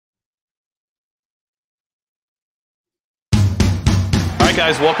right,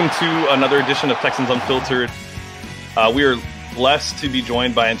 guys, welcome to another edition of Texans Unfiltered. We are blessed to be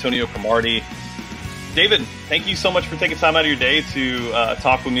joined by Antonio Cromartie. David, thank you so much for taking time out of your day to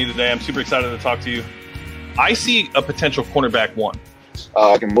talk with me today. I'm super excited to talk to you. I see a potential cornerback one.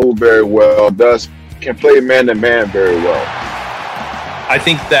 Can move very well, can play man-to-man very well. I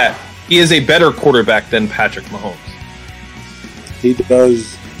think that he is a better quarterback than Patrick Mahomes. He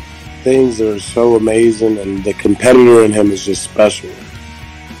does things that are so amazing, and the competitor in him is just special.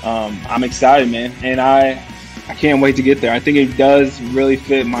 I'm excited, man, and I can't wait to get there. I think it does really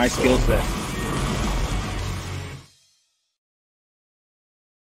fit my skill set.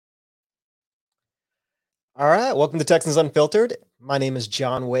 All right, welcome to Texans Unfiltered. My name is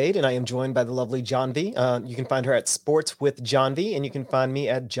John Wade, and I am joined by the lovely John V. You can find her at Sports with John V, and you can find me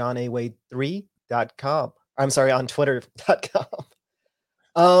at johnawade3.com. I'm sorry, on twitter.com.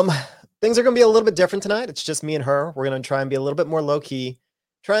 Things are going to be a little bit different tonight. It's just me and her. We're going to try and be a little bit more low-key,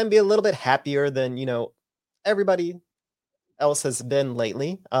 try and be a little bit happier than, everybody else has been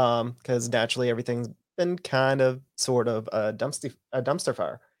lately, because naturally everything's been kind of sort of a dumpster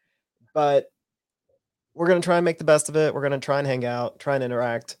fire. But we're going to try and make the best of it. We're going to try and hang out, try and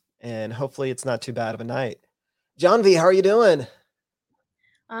interact, and hopefully it's not too bad of a night. John V, how are you doing?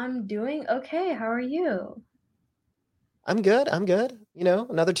 I'm doing okay. How are you? I'm good.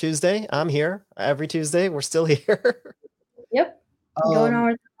 Another Tuesday. I'm here every Tuesday. We're still here. Yep. Going on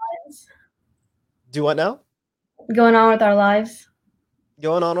with our lives. Do what now? Going on with our lives.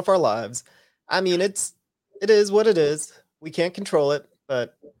 Going on with our lives. I mean, it is what it is. We can't control it,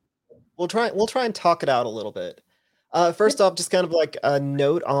 but we'll try and talk it out a little bit. First off, just kind of like a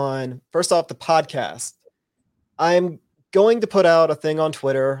note on the podcast. I'm going to put out a thing on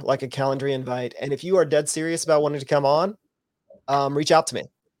Twitter, like a calendar invite. And if you are dead serious about wanting to come on, reach out to me.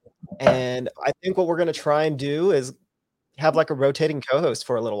 And I think what we're going to try and do is have like a rotating co-host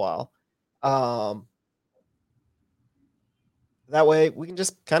for a little while. That way we can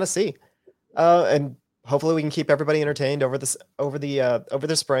just kind of see. And hopefully we can keep everybody entertained over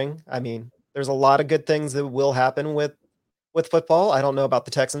the spring. I mean, there's a lot of good things that will happen with football. I don't know about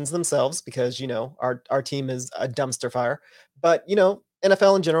the Texans themselves because, our team is a dumpster fire. But,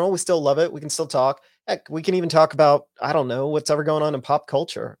 NFL in general, we still love it. We can still talk. Heck, we can even talk about, I don't know, what's ever going on in pop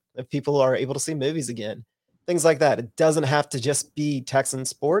culture. If people are able to see movies again, things like that. It doesn't have to just be Texan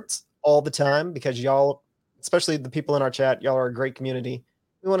sports all the time because y'all, especially the people in our chat, y'all are a great community.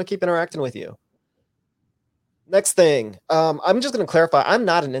 We want to keep interacting with you. Next thing, I'm just going to clarify. I'm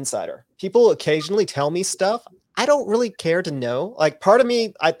not an insider. People occasionally tell me stuff. I don't really care to know. Like, part of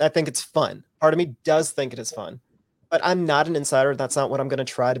me, I think it's fun. Part of me does think it is fun. But I'm not an insider. That's not what I'm going to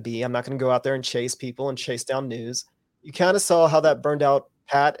try to be. I'm not going to go out there and chase people and chase down news. You kind of saw how that burned out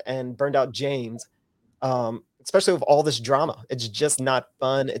Pat and burned out James, especially with all this drama. It's just not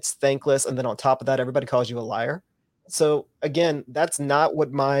fun. It's thankless. And then on top of that, everybody calls you a liar. So, again, that's not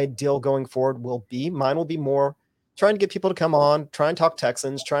what my deal going forward will be. Mine will be more trying to get people to come on, try and talk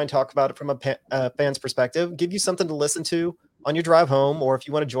Texans, try and talk about it from a fan's perspective, give you something to listen to on your drive home, or if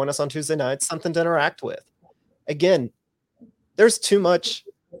you want to join us on Tuesday nights, something to interact with. Again, there's too much,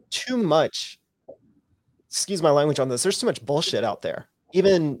 excuse my language on this, there's too much bullshit out there.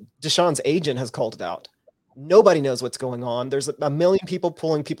 Even Deshaun's agent has called it out. Nobody knows what's going on. There's a million people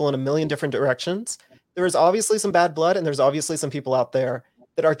pulling people in a million different directions. There is obviously some bad blood, and there's obviously some people out there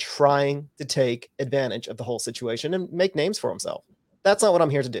that are trying to take advantage of the whole situation and make names for himself. That's not what I'm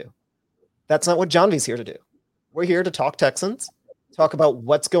here to do. That's not what John V's here to do. We're here to talk Texans, talk about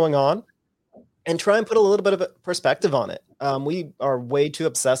what's going on, and try and put a little bit of a perspective on it. We are way too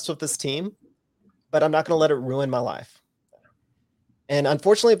obsessed with this team, but I'm not going to let it ruin my life. And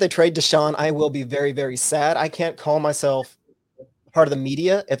unfortunately, if they trade Deshaun, I will be very, very sad. I can't call myself part of the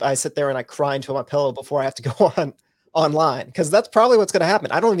media if I sit there and I cry into my pillow before I have to go online, because that's probably what's going to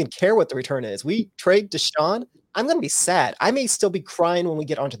happen. I don't even care what the return is. We trade Deshaun, I'm going to be sad. I may still be crying when we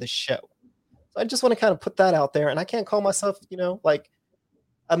get onto the show. So I just want to kind of put that out there, and I can't call myself, like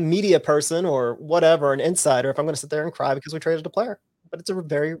a media person or whatever, an insider, if I'm going to sit there and cry because we traded a player. But it's a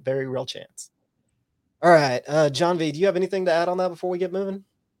very, very real chance. All right, John V, do you have anything to add on that before we get moving?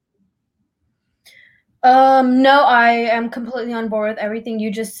 No, I am completely on board with everything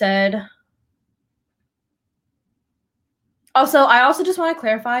you just said. Also, I also just want to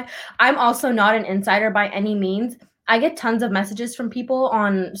clarify, I'm also not an insider by any means. I get tons of messages from people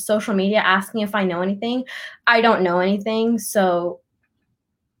on social media asking if I know anything. I don't know anything, so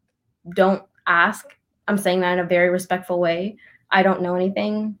don't ask. I'm saying that in a very respectful way. I don't know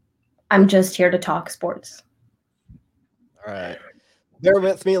anything. I'm just here to talk sports. All right. bear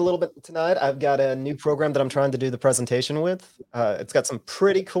with me a little bit tonight. I've got a new program that I'm trying to do the presentation with. It's got some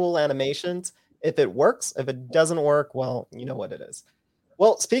pretty cool animations. If it works, if it doesn't work, well, you know what it is.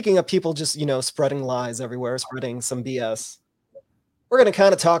 Well, speaking of people just, spreading lies everywhere, spreading some BS, we're going to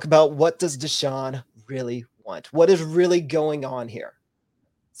kind of talk about what does Deshaun really want? What is really going on here?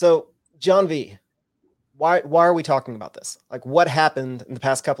 So, John V, why are we talking about this? Like, what happened in the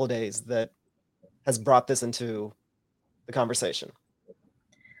past couple of days that has brought this into the conversation?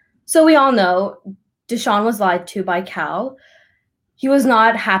 So we all know Deshaun was lied to by Cal. He was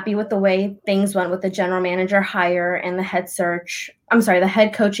not happy with the way things went with the general manager hire and the head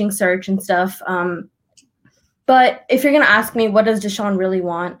coaching search and stuff. But if you're going to ask me, what does Deshaun really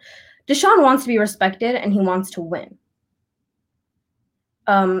want? Deshaun wants to be respected and he wants to win.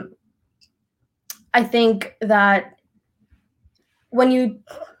 I think that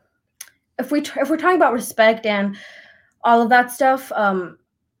if we're talking about respect and all of that stuff,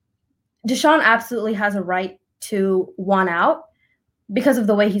 Deshaun absolutely has a right to want out because of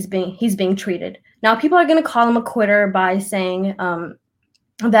the way he's being treated. Now, people are going to call him a quitter by saying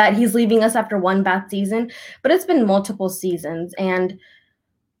that he's leaving us after one bad season, but it's been multiple seasons. And,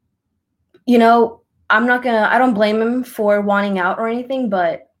 I don't blame him for wanting out or anything,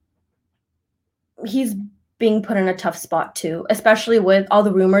 but he's being put in a tough spot too, especially with all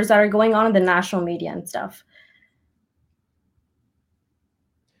the rumors that are going on in the national media and stuff.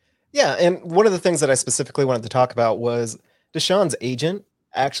 Yeah, and one of the things that I specifically wanted to talk about was Deshaun's agent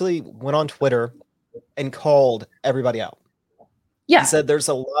actually went on Twitter and called everybody out. Yeah. He said there's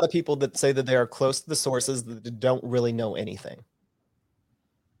a lot of people that say that they are close to the sources that don't really know anything.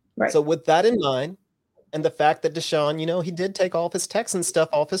 Right. So with that in mind, and the fact that Deshaun, he did take all of his texts and stuff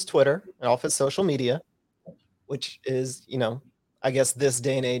off his Twitter and off his social media, which is, I guess this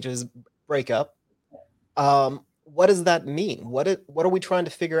day and age's breakup. What does that mean? What are we trying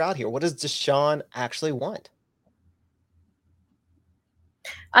to figure out here? What does Deshaun actually want?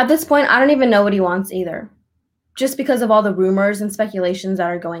 At this point, I don't even know what he wants either, just because of all the rumors and speculations that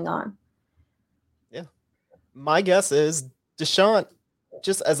are going on. Yeah. My guess is Deshaun,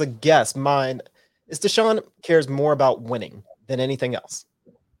 just as a guess, mine is Deshaun cares more about winning than anything else.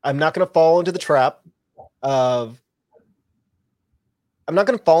 I'm not going to fall into the trap that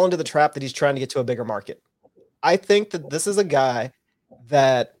he's trying to get to a bigger market. I think that this is a guy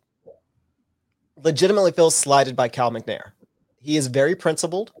that legitimately feels slighted by Cal McNair. He is very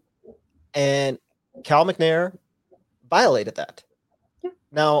principled, and Cal McNair violated that. Yeah.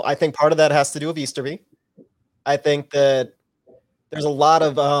 Now, I think part of that has to do with Easterby. I think that there's a lot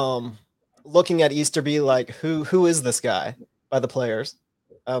of looking at Easterby like, who is this guy by the players,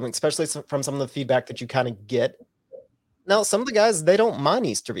 especially from some of the feedback that you kind of get. Now, some of the guys, they don't mind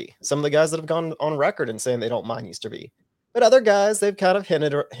Easterby. Some of the guys that have gone on record and saying they don't mind Easterby. But other guys, they've kind of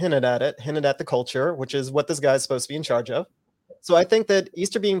hinted at the culture, which is what this guy's supposed to be in charge of. So I think that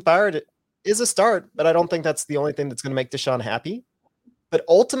Easter being fired is a start, but I don't think that's the only thing that's going to make Deshaun happy. But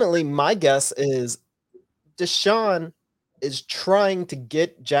ultimately, my guess is Deshaun is trying to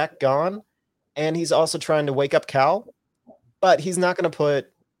get Jack gone, and he's also trying to wake up Cal, but he's not going to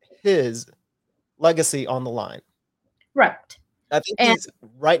put his legacy on the line. Right. I think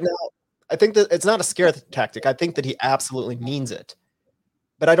I think that it's not a scare tactic. I think that he absolutely means it.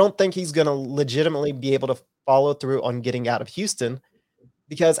 But I don't think he's going to legitimately be able to follow through on getting out of Houston,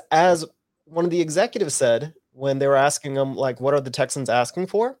 because as one of the executives said when they were asking him, like, what are the Texans asking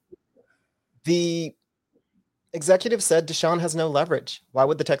for? The executive said Deshaun has no leverage. Why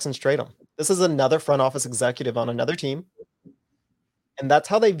would the Texans trade him? This is another front office executive on another team. And that's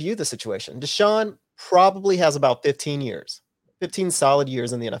how they view the situation. Deshaun probably has about 15 solid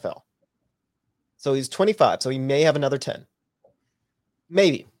years in the NFL. So he's 25, so he may have another 10.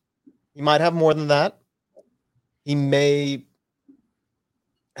 Maybe. He might have more than that. He may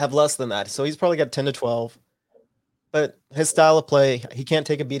have less than that. So he's probably got 10 to 12. But his style of play, he can't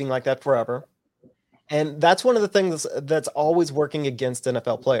take a beating like that forever. And that's one of the things that's always working against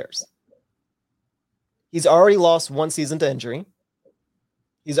NFL players. He's already lost one season to injury.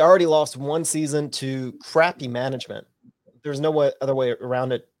 He's already lost one season to crappy management. There's no other way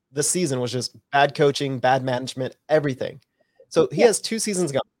around it. This season was just bad coaching, bad management, everything. So he has 2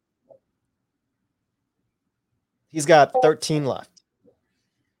 seasons gone. He's got 13 left.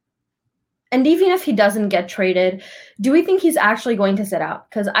 And even if he doesn't get traded, do we think he's actually going to sit out?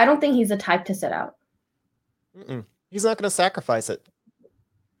 Because I don't think he's the type to sit out. He's not going to sacrifice it.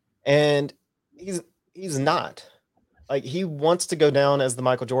 And he's not. Like, he wants to go down as the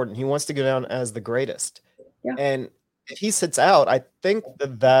Michael Jordan. He wants to go down as the greatest. Yeah. And if he sits out, I think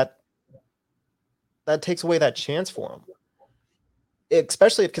that takes away that chance for him.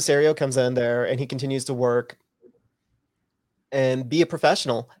 especially if Casario comes in there and he continues to work and be a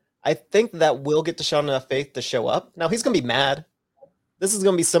professional, I think that will get Deshaun enough faith to show up. Now he's going to be mad. This is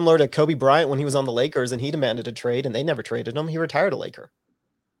going to be similar to Kobe Bryant when he was on the Lakers and he demanded a trade and they never traded him. He retired a Laker.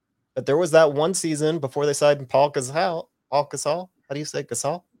 But there was that one season before they signed Paul Gasol. Paul Gasol? How do you say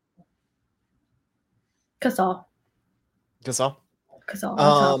Gasol? Gasol. Gasol.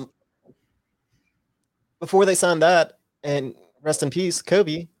 Gasol. Before they signed that, and rest in peace,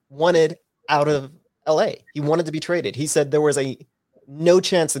 Kobe wanted out of LA. He wanted to be traded. He said there was no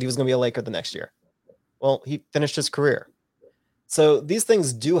chance that he was going to be a Laker the next year. Well, he finished his career. So these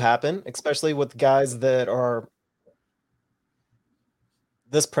things do happen, especially with guys that are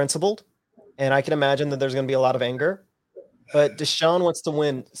this principled. And I can imagine that there's going to be a lot of anger. But Deshaun wants to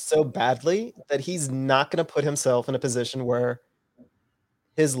win so badly that he's not going to put himself in a position where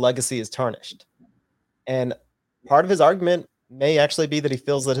his legacy is tarnished. And part of his argument may actually be that he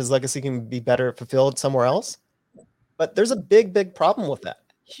feels that his legacy can be better fulfilled somewhere else. But there's a big, big problem with that.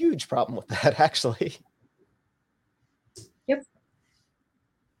 Huge problem with that, actually. Yep.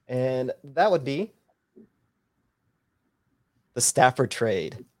 And that would be the Stafford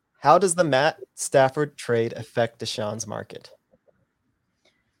trade. How does the Matt Stafford trade affect Deshaun's market?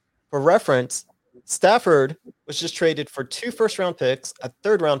 For reference, Stafford was just traded for 2 first-round picks, a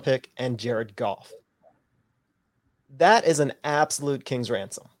third-round pick, and Jared Goff. That is an absolute king's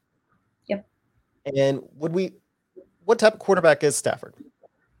ransom. Yep. And what type of quarterback is Stafford?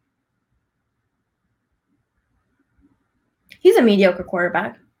 He's a mediocre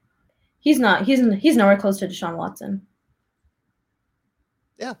quarterback. He's nowhere close to Deshaun Watson.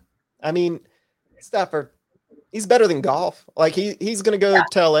 Yeah. I mean, Stafford, he's better than Goff. Like he's going to go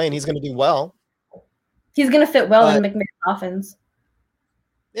to LA and he's going to do well. He's going to fit well in McMahon's offense.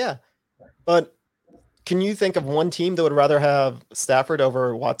 Yeah. But can you think of one team that would rather have Stafford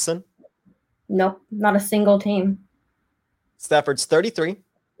over Watson? Nope, not a single team. Stafford's 33,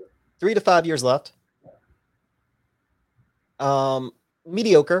 3 to 5 years left.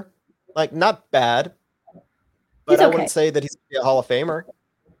 Mediocre, like not bad, but I wouldn't say that he's going to be a Hall of Famer.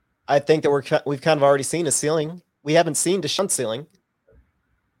 I think that we've kind of already seen his ceiling. We haven't seen Deshaun's ceiling.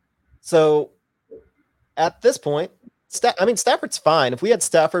 So at this point, Stafford's fine. If we had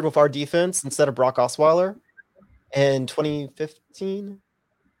Stafford with our defense instead of Brock Osweiler in 2015,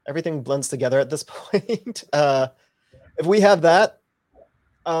 everything blends together at this point. If we have that,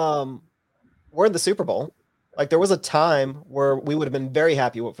 we're in the Super Bowl. Like there was a time where we would have been very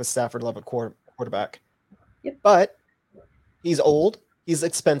happy with a Stafford level quarterback. Yep. But he's old, he's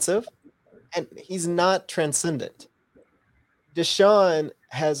expensive, and he's not transcendent. Deshaun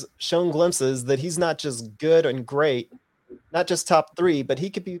has shown glimpses that he's not just good and great, not just top 3, but he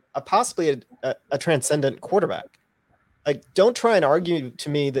could be possibly a transcendent quarterback. Like, don't try and argue to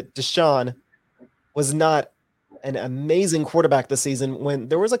me that Deshaun was not an amazing quarterback this season when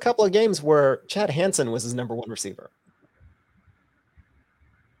there was a couple of games where Chad Hansen was his number 1 receiver.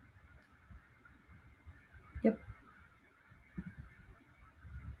 Yep.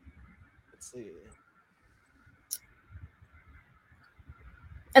 Let's see.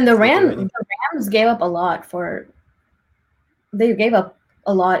 And the Rams gave up a lot they gave up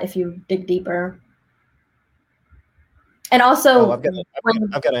a lot if you dig deeper. And also, I've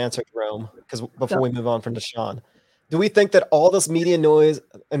got to answer Jerome because before we move on from Deshaun, do we think that all this media noise?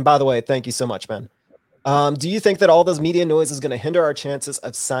 And by the way, thank you so much, man. Do you think that all this media noise is going to hinder our chances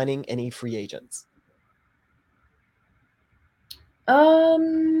of signing any free agents? Yes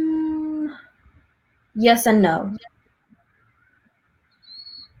and no.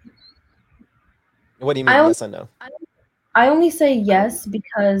 What do you mean, yes and no? I only say yes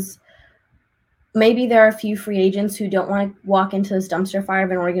because maybe there are a few free agents who don't want to walk into this dumpster fire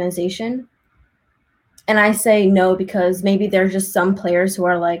of an organization. And I say no because maybe there's just some players who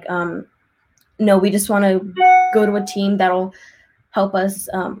are like, no, we just want to go to a team that'll help us,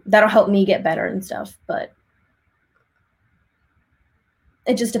 that'll help me get better and stuff. But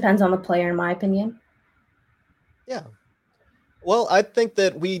it just depends on the player, in my opinion. Yeah. Well, I think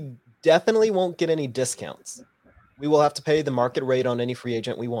that we definitely won't get any discounts. We will have to pay the market rate on any free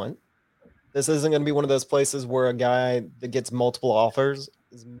agent we want. This isn't going to be one of those places where a guy that gets multiple offers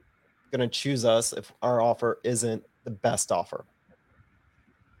is going to choose us if our offer isn't the best offer.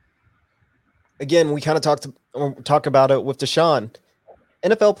 Again, we kind of talk about it with Deshaun.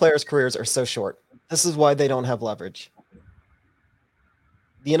 NFL players' careers are so short. This is why they don't have leverage.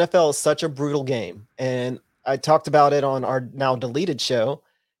 The NFL is such a brutal game. And I talked about it on our now deleted show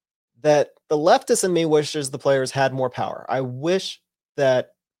that the leftist in me wishes the players had more power. I wish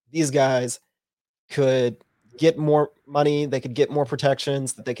that these guys could get more money, they could get more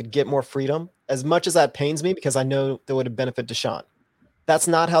protections, that they could get more freedom. As much as that pains me, because I know that would have benefit Deshaun. That's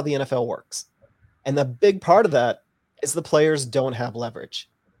not how the NFL works. And the big part of that is the players don't have leverage.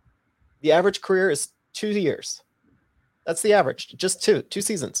 The average career is 2 years. That's the average, just two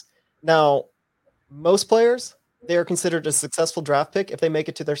seasons. Now, most players, they are considered a successful draft pick if they make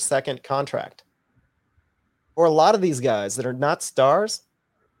it to their second contract. For a lot of these guys that are not stars,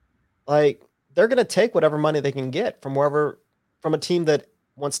 like they're going to take whatever money they can get from a team that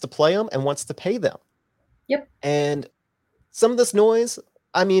wants to play them and wants to pay them. Yep. And some of this noise,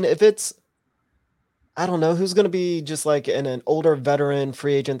 I mean, if it's, I don't know who's going to be just like an older veteran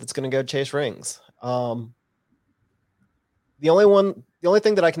free agent that's going to go chase rings. The only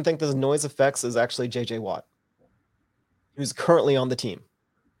thing that I can think this noise affects is actually JJ Watt, who's currently on the team.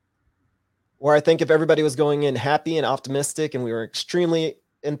 Where I think if everybody was going in happy and optimistic and we were extremely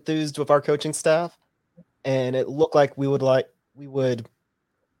enthused with our coaching staff and it looked like we would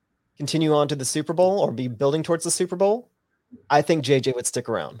continue on to the Super Bowl or be building towards the Super Bowl, I think JJ would stick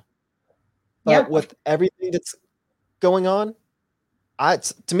around. But with everything that's going on,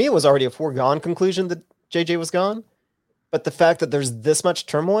 to me, it was already a foregone conclusion that JJ was gone. But the fact that there's this much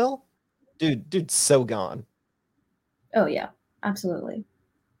turmoil, dude's so gone. Oh, yeah, absolutely.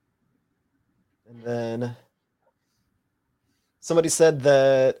 And then somebody said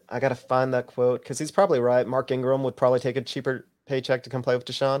that, I got to find that quote because he's probably right. Mark Ingram would probably take a cheaper paycheck to come play with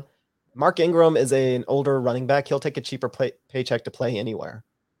Deshaun. Mark Ingram is an older running back. He'll take a cheaper paycheck to play anywhere.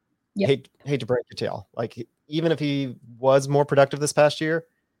 Yep. Hate to break your tail. Like, even if he was more productive this past year,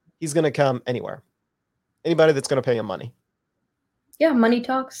 he's going to come anywhere. Anybody that's going to pay him money. Yeah, money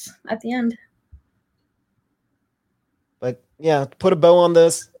talks at the end. But yeah, to put a bow on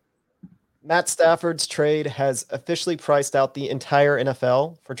this, Matt Stafford's trade has officially priced out the entire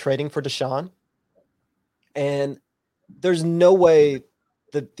NFL for trading for Deshaun. And there's no way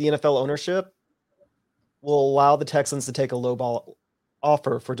that the NFL ownership will allow the Texans to take a lowball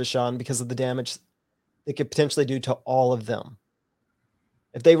offer for Deshaun because of the damage they could potentially do to all of them.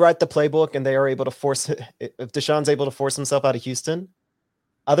 If they write the playbook and they are able to if Deshaun's able to force himself out of Houston,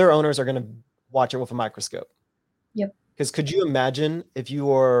 other owners are going to watch it with a microscope. Yep. Because could you imagine if you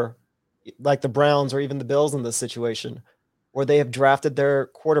were like the Browns or even the Bills in this situation where they have drafted their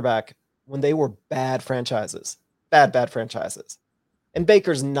quarterback when they were bad franchises, bad franchises. And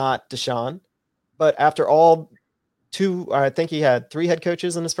Baker's not Deshaun, but after I think he had 3 head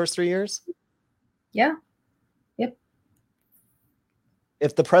coaches in his first 3 years. Yeah. Yep.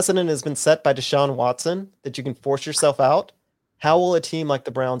 If the precedent has been set by Deshaun Watson that you can force yourself out, how will a team like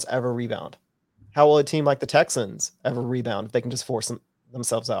the Browns ever rebound? How will a team like the Texans ever rebound if they can just force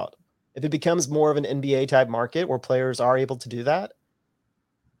themselves out? If it becomes more of an NBA type market where players are able to do that,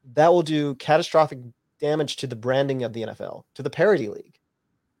 that will do catastrophic damage to the branding of the NFL, to the parity league.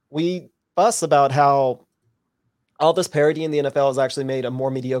 We fuss about how all this parity in the NFL has actually made a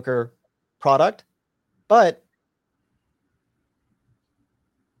more mediocre product, but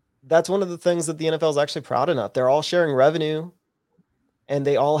that's one of the things that the NFL is actually proud enough. They're all sharing revenue and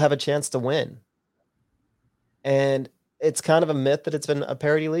they all have a chance to win. And it's kind of a myth that it's been a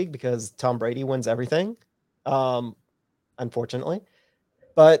parity league because Tom Brady wins everything, unfortunately.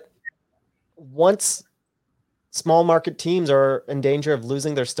 But once small market teams are in danger of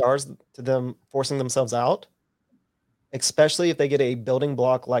losing their stars to them forcing themselves out, especially if they get a building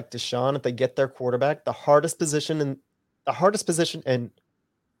block like Deshaun, if they get their quarterback, the hardest position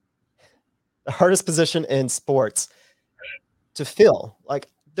in sports to fill. Like,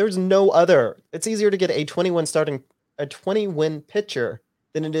 there's no other. It's easier to get a 20-win pitcher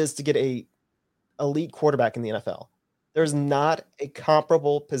than it is to get a elite quarterback in the NFL. There's not a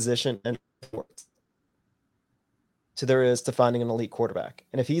comparable position in sports to there is to finding an elite quarterback.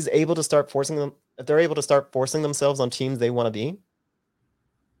 And if they're able to start forcing themselves on teams they want to be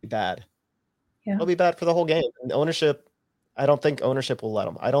bad. Yeah. It'll be bad for the whole game. And ownership, I don't think ownership will let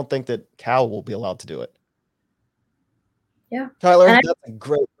them. I don't think that Cal will be allowed to do it. Yeah. Tyler, that's a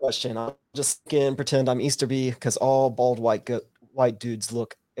great question. I'll just again pretend I'm Easter Bee because all bald white dudes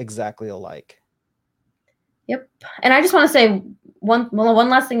look exactly alike. Yep. And I just want to say one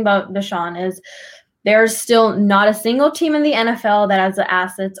last thing about Deshaun is there's still not a single team in the NFL that has the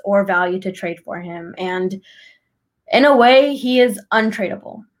assets or value to trade for him. And in a way, he is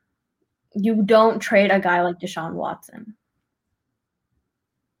untradeable. You don't trade a guy like Deshaun Watson.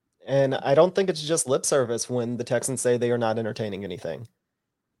 And I don't think it's just lip service when the Texans say they are not entertaining anything.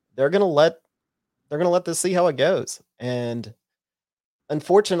 They're gonna let this see how it goes. And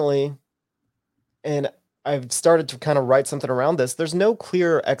unfortunately, and I've started to kind of write something around this, there's no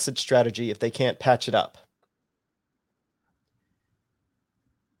clear exit strategy if they can't patch it up.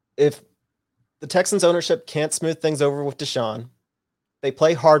 if the Texans ownership can't smooth things over with Deshaun, they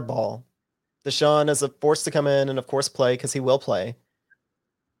play hardball. Deshaun is forced to come in and, of course, play because he will play.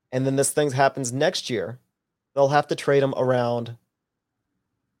 And then this thing happens next year. They'll have to trade him around.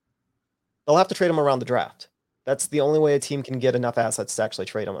 They'll have to trade him around the draft. That's the only way a team can get enough assets to actually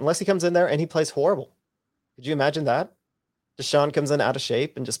trade him, unless he comes in there and he plays horrible. Could you imagine that? Deshaun comes in out of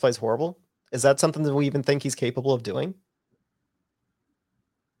shape and just plays horrible. Is that something that we even think he's capable of doing?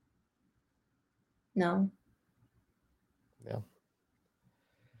 No. Yeah.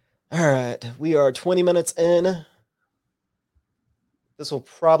 All right. We are 20 minutes in. This will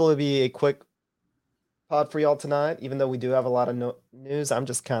probably be a quick pod for y'all tonight, even though we do have a lot of news. I'm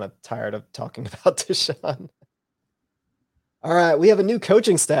just kind of tired of talking about Deshaun. All right. We have a new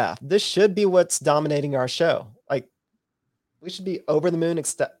coaching staff. This should be what's dominating our show. Like, we should be over the moon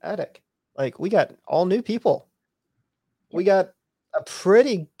ecstatic. Like, we got all new people. We got a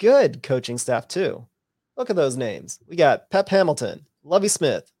pretty good coaching staff, too. Look at those names. We got Pep Hamilton, Lovie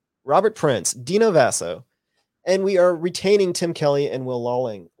Smith, Robert Prince, Dino Vasso, and we are retaining Tim Kelly and Will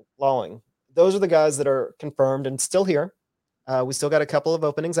Lawling. Those are the guys that are confirmed and still here. We still got a couple of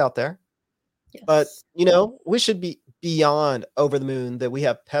openings out there. Yes. But, we should be beyond over the moon that we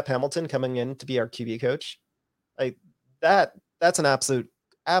have Pep Hamilton coming in to be our QB coach. Like, that's an absolute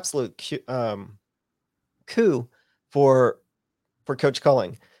coup for Coach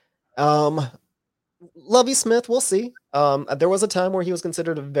Culling. Lovie Smith, we'll see. There was a time where he was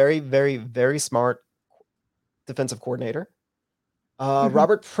considered a very, very, very smart defensive coordinator.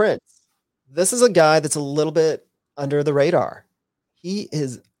 Robert Prince, this is a guy that's a little bit under the radar. He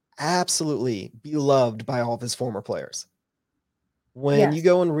is absolutely beloved by all of his former players. When you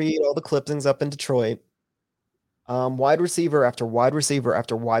go and read all the clippings up in Detroit, wide receiver after wide receiver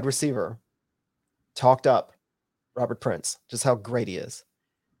after wide receiver talked up Robert Prince, just how great he is.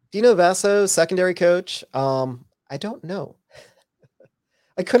 Dino Vasso, secondary coach. I don't know.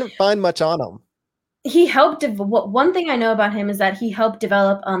 I couldn't find much on him. He helped. One thing I know about him is that he helped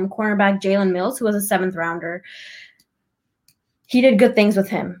develop cornerback Jalen Mills, who was a 7th rounder. He did good things with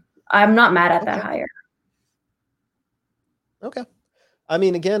him. I'm not mad at that hire. Okay. I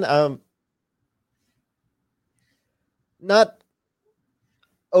mean, again, not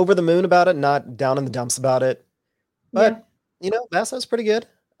over the moon about it, not down in the dumps about it. But, Vasso's pretty good.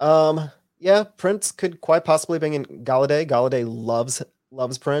 Prince could quite possibly bring in Galladay. Galladay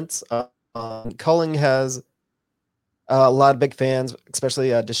loves Prince. Culling has a lot of big fans, especially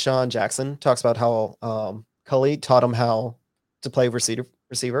Deshaun Jackson talks about how Cully taught him how to play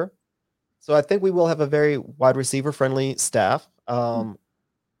receiver. So I think we will have a very wide receiver friendly staff.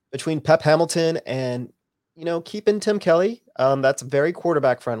 Between Pep Hamilton and keeping Tim Kelly, that's very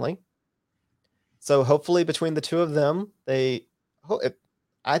quarterback friendly. So hopefully between the two of them, I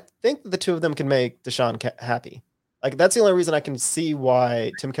think the two of them can make Deshaun happy. Like, that's the only reason I can see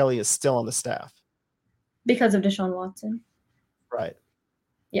why Tim Kelly is still on the staff. Because of Deshaun Watson. Right.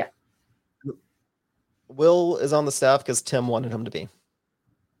 Yeah. Will is on the staff because Tim wanted him to be.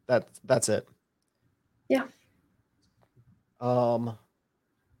 That's it. Yeah. And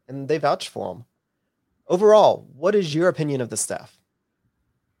they vouched for him. Overall, what is your opinion of the staff?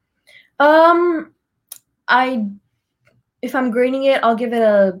 If I'm grading it, I'll give it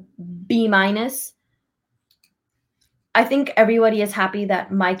a B-. I think everybody is happy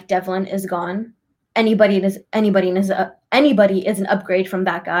that Mike Devlin is gone. Anybody is an upgrade from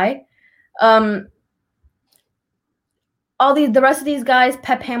that guy. The rest of these guys,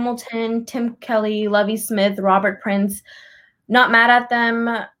 Pep Hamilton, Tim Kelly, Lovie Smith, Robert Prince, not mad at them,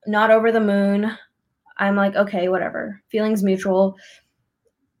 not over the moon. I'm like, okay, whatever. Feelings mutual.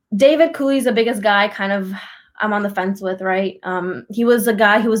 David Cooley's the biggest guy I'm on the fence with, right? He was a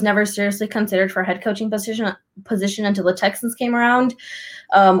guy who was never seriously considered for a head coaching position until the Texans came around.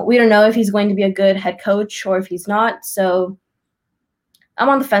 We don't know if he's going to be a good head coach or if he's not. So I'm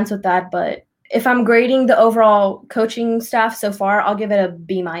on the fence with that. But if I'm grading the overall coaching staff so far, I'll give it a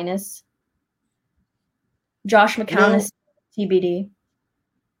B-. Josh McCown is TBD.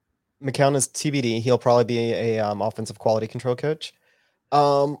 McCown is TBD. He'll probably be a offensive quality control coach.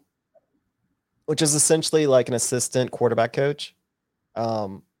 Which is essentially like an assistant quarterback coach.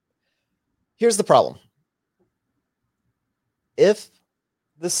 Here's the problem. If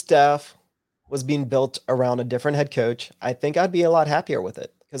the staff was being built around a different head coach, I think I'd be a lot happier with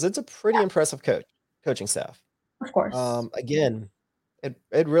it because it's a pretty impressive coaching staff. Of course. Again,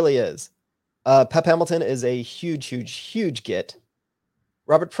 it really is. Pep Hamilton is a huge get.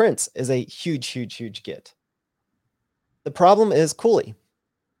 Robert Prince is a huge get. The problem is Cooley.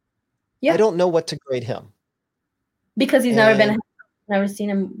 Yeah. I don't know what to grade him. Because he's never been Never seen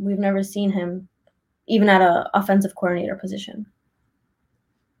him. We've never seen him even at a offensive coordinator position.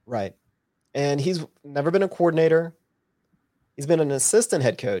 Right. And he's never been a coordinator. He's been an assistant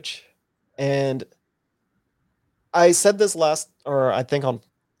head coach. And I said this I think on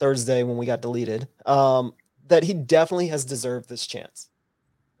Thursday when we got deleted, that he definitely has deserved this chance.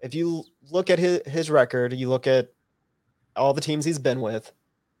 If you look at his record, you look at all the teams he's been with,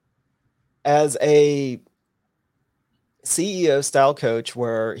 as a CEO style coach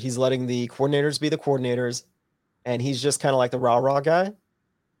where he's letting the coordinators be the coordinators and he's just kind of like the rah-rah guy,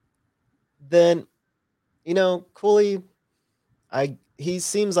 then, Cooley, he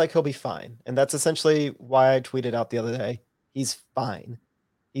seems like he'll be fine. And that's essentially why I tweeted out the other day. He's fine.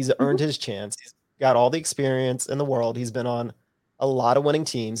 He's earned his chance. He's got all the experience in the world. He's been on a lot of winning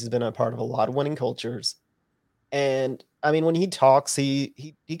teams. He's been a part of a lot of winning cultures. And I mean, when he talks,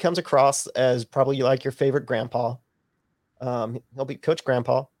 he comes across as probably like your favorite grandpa. He'll be Coach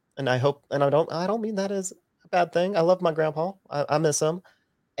Grandpa. And I don't mean that as a bad thing. I love my grandpa. I miss him.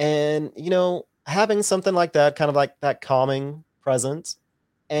 And, having something like that, kind of like that calming presence.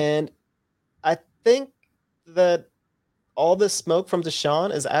 And I think that all this smoke from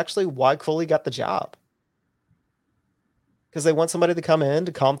Deshaun is actually why Cooley got the job. Because they want somebody to come in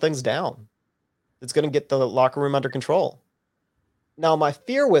to calm things down. It's going to get the locker room under control. Now, my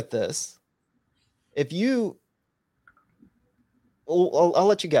fear with this, I'll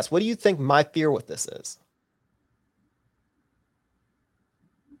let you guess. What do you think my fear with this is?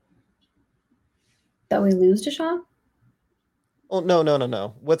 That we lose Deshaun? Oh,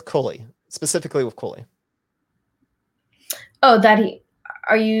 no. With Cooley. Specifically with Cooley. Oh,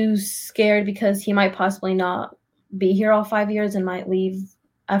 are you scared because he might possibly not be here all 5 years and might leave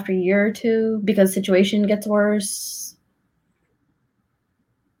after a year or two because the situation gets worse?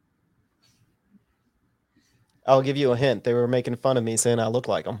 I'll give you a hint. They were making fun of me saying I look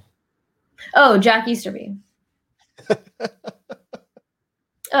like him. Oh, Jack Easterby.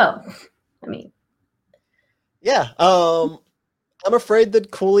 Yeah. I'm afraid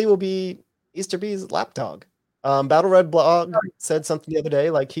that Cooley will be Easterby's lapdog. Battle Red Blog said something the other day,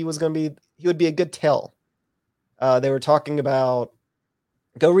 like he would be a good tell. They were talking about,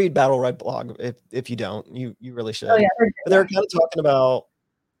 go read Battle Red Blog if you don't, you really should. Oh, yeah. But they're kind of talking about,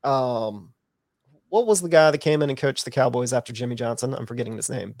 what was the guy that came in and coached the Cowboys after Jimmy Johnson? I'm forgetting his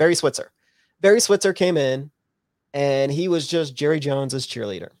name. Barry Switzer. Barry Switzer came in and he was just Jerry Jones's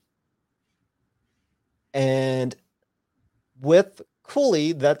cheerleader. And with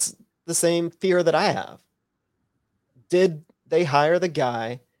Cooley, that's the same fear that I have. Did they hire the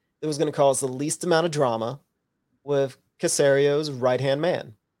guy that was going to cause the least amount of drama with Casario's right-hand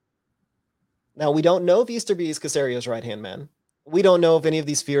man? Now, we don't know if Easterby is Casario's right-hand man. We don't know if any of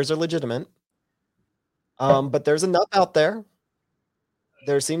these fears are legitimate. But there's enough out there.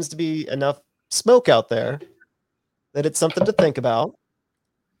 There seems to be enough smoke out there that it's something to think about.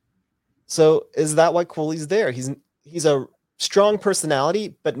 So is that why Cooley's there? He's a strong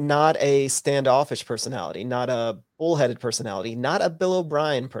personality, but not a standoffish personality, not a bullheaded personality, not a Bill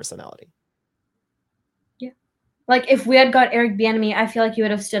O'Brien personality. Yeah. Like if we had got Eric Bieniemy, I feel like he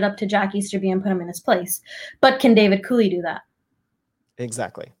would have stood up to Jack Easterby and put him in his place. But can David Cooley do that?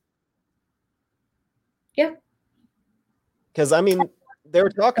 Exactly. Yeah. Because, I mean, they were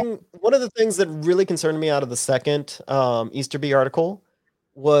talking, one of the things that really concerned me out of the second Easterby article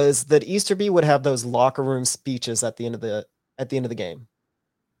was that Easterby would have those locker room speeches at the end of the game.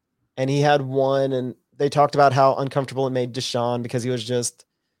 And he had one, and they talked about how uncomfortable it made Deshaun because he was just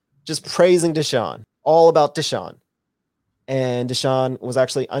praising Deshaun, all about Deshaun. And Deshaun was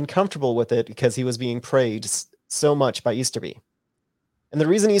actually uncomfortable with it because he was being praised so much by Easterby. And the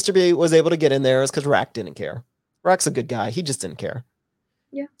reason Easterby was able to get in there is because Rack didn't care. Rack's a good guy. He just didn't care.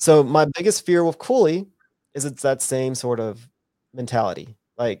 Yeah. So my biggest fear with Cooley is it's that same sort of mentality.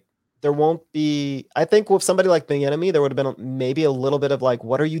 Like there won't be, I think with somebody like Bieniemy, there would have been maybe a little bit of like,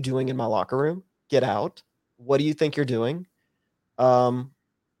 what are you doing in my locker room? Get out. What do you think you're doing? With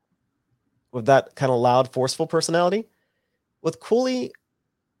that kind of loud, forceful personality. With Cooley,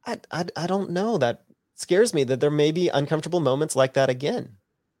 I don't know. That scares me that there may be uncomfortable moments like that again.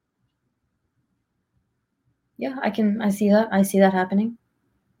 Yeah, I see that. I see that happening.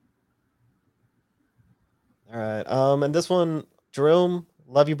 All right. And this one, Jerome,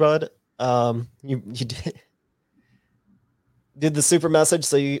 love you, bud. You did the super message,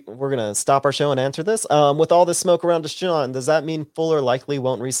 so we're gonna stop our show and answer this. With all this smoke around Deshaun, does that mean Fuller likely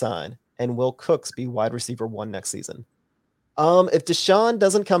won't resign? And will Cooks be wide receiver 1 next season? If Deshaun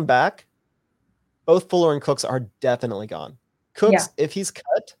doesn't come back, both Fuller and Cooks are definitely gone. Cooks, if he's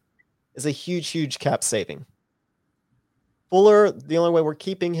cut, is a huge, huge cap saving. Fuller, the only way we're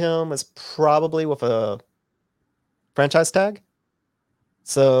keeping him is probably with a franchise tag.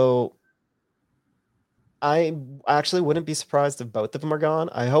 So I actually wouldn't be surprised if both of them are gone.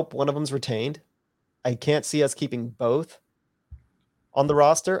 I hope one of them's retained. I can't see us keeping both on the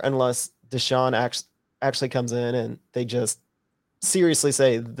roster unless Deshaun actually comes in and they just seriously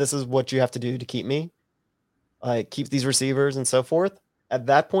say, this is what you have to do to keep me. Like, keep these receivers and so forth. At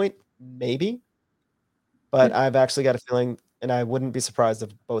that point, maybe. But I've actually got a feeling, and I wouldn't be surprised if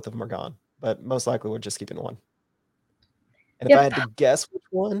both of them are gone. But most likely we're just keeping one. And if I had to guess which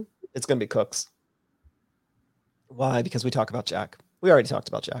one, it's going to be Cooks. Why? Because we talk about Jack. We already talked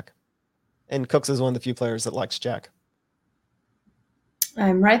about Jack. And Cooks is one of the few players that likes Jack.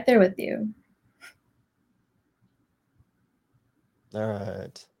 I'm right there with you. All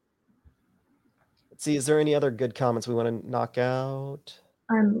right. Let's see. Is there any other good comments we want to knock out?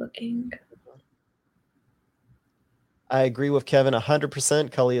 I'm looking. I agree with Kevin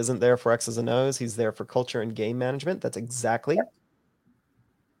 100%. Cully isn't there for X's and O's. He's there for culture and game management. That's exactly.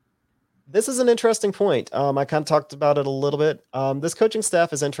 This is an interesting point. I kind of talked about it a little bit. This coaching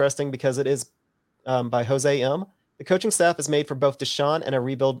staff is interesting because it is by Jose M. The coaching staff is made for both Deshaun and a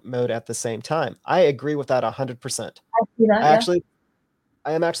rebuild mode at the same time. I agree with that 100%. I see that.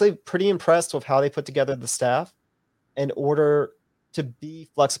 I am actually pretty impressed with how they put together the staff in order to be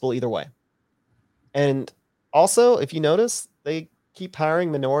flexible either way. And also, if you notice, they keep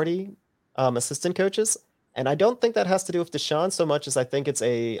hiring minority assistant coaches. And I don't think that has to do with Deshaun so much as I think it's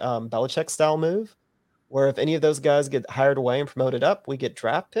a Belichick-style move, where if any of those guys get hired away and promoted up, we get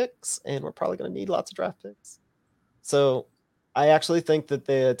draft picks, and we're probably going to need lots of draft picks. So I actually think that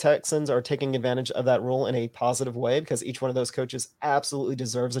the Texans are taking advantage of that rule in a positive way because each one of those coaches absolutely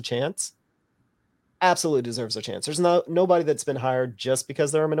deserves a chance. Absolutely deserves a chance. There's nobody that's been hired just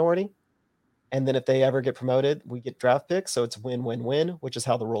because they're a minority. And then if they ever get promoted, we get draft picks. So it's win-win-win, which is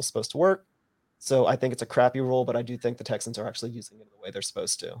how the rule's supposed to work. So I think it's a crappy rule, but I do think the Texans are actually using it the way they're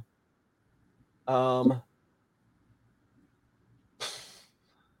supposed to.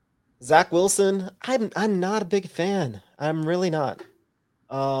 Zach Wilson, I'm not a big fan. I'm really not.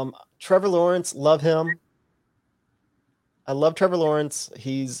 Trevor Lawrence, love him. I love Trevor Lawrence.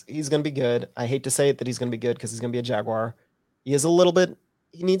 He's going to be good. I hate to say it that he's going to be good because he's going to be a Jaguar. He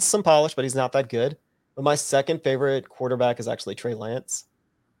needs some polish, but he's not that good. But my second favorite quarterback is actually Trey Lance.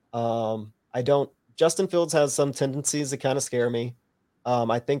 Justin Fields has some tendencies that kind of scare me.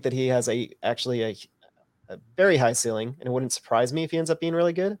 I think that he has actually a very high ceiling, and it wouldn't surprise me if he ends up being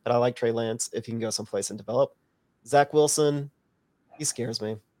really good, but I like Trey Lance if he can go someplace and develop. Zach Wilson, he scares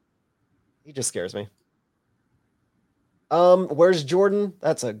me. He just scares me. Where's Jordan?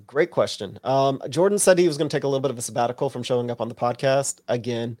 That's a great question. Jordan said he was going to take a little bit of a sabbatical from showing up on the podcast.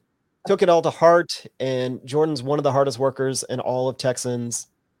 Again, took it all to heart, and Jordan's one of the hardest workers in all of Texans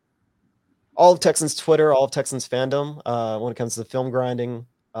Twitter, all of Texans fandom, when it comes to film grinding,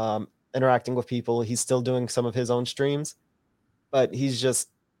 interacting with people. He's still doing some of his own streams, but he's just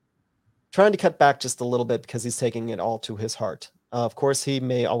trying to cut back just a little bit because he's taking it all to his heart. Of course, he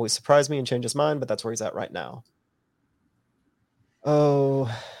may always surprise me and change his mind, but that's where he's at right now.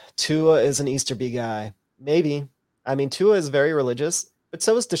 Oh, Tua is an Easterby guy. Maybe. I mean, Tua is very religious, but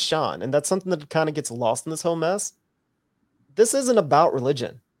so is Deshaun, and that's something that kind of gets lost in this whole mess. This isn't about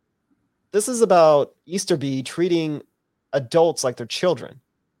religion. This is about Easterby treating adults like they're children.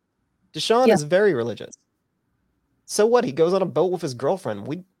 Deshaun is very religious. So what? He goes on a boat with his girlfriend.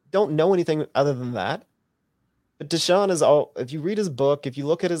 We don't know anything other than that. But Deshaun is if you read his book, if you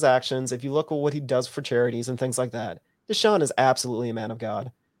look at his actions, if you look at what he does for charities and things like that, Deshaun is absolutely a man of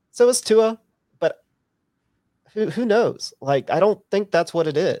God. So is Tua, but who knows? Like, I don't think that's what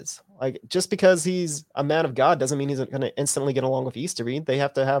it is. Like, just because he's a man of God doesn't mean he's going to instantly get along with Easterby. They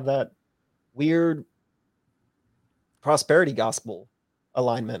have to have that weird prosperity gospel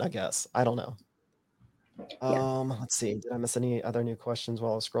alignment, I guess. I don't know. Let's see. Did I miss any other new questions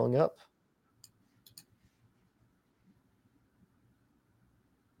while I was scrolling up?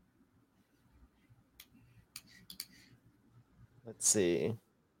 Let's see.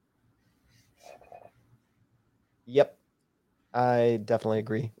 Yep. I definitely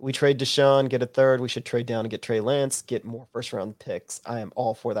agree. We trade Deshaun, get a third. We should trade down and get Trey Lance, get more first round picks. I am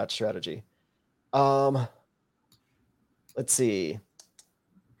all for that strategy. Let's see.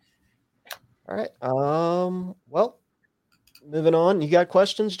 All right. Well, moving on. You got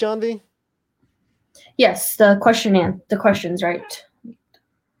questions, John V? Yes, the questions, right?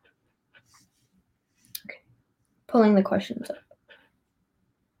 Okay. Pulling the questions up.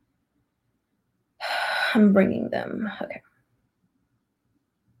 I'm bringing them. Okay.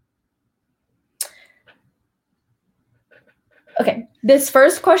 Okay, this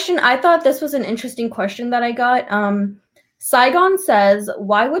first question, I thought this was an interesting question that I got. Saigon says,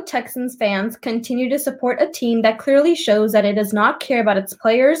 why would Texans fans continue to support a team that clearly shows that it does not care about its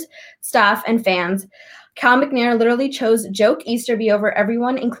players, staff, and fans? Cal McNair literally chose Joke Easterby over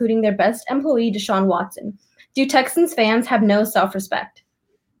everyone, including their best employee, Deshaun Watson. Do Texans fans have no self-respect?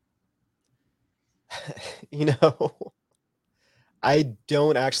 I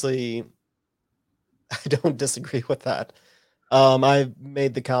don't disagree with that. I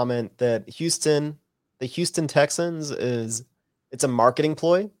made the comment that the Houston Texans it's a marketing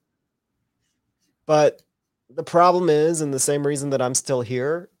ploy. But the problem is, and the same reason that I'm still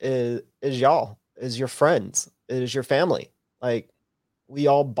here is y'all, is your friends, is your family. Like, we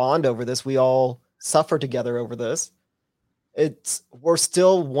all bond over this. We all suffer together over this. We're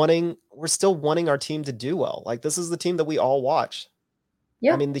still wanting our team to do well. Like, this is the team that we all watch.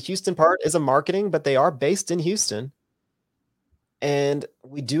 Yeah. I mean, the Houston part is a marketing, but they are based in Houston. And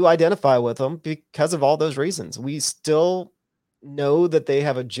we do identify with them because of all those reasons. We still know that they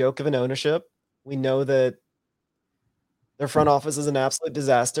have a joke of an ownership. We know that their front office is an absolute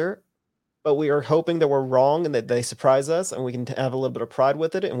disaster, but we are hoping that we're wrong and that they surprise us and we can have a little bit of pride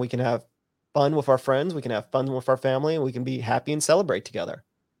with it and we can have fun with our friends. We can have fun with our family and we can be happy and celebrate together.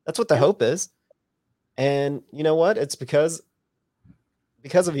 That's what the hope is. And you know what? It's because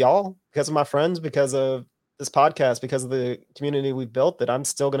of y'all, because of my friends, because of this podcast, because of the community we've built, that I'm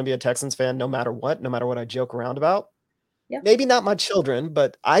still going to be a Texans fan no matter what I joke around about. Yeah. Maybe not my children,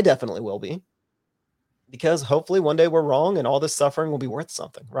 but I definitely will be, because hopefully one day we're wrong and all this suffering will be worth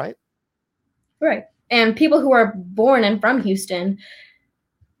something, right? Right. And people who are born and from Houston,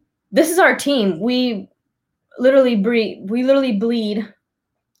 this is our team. We literally bleed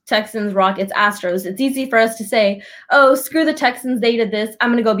Texans, Rockets, Astros. It's easy for us to say, oh, screw the Texans, they did this, I'm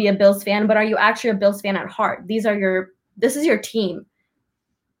going to go be a Bills fan. But are you actually a Bills fan at heart? This is your team.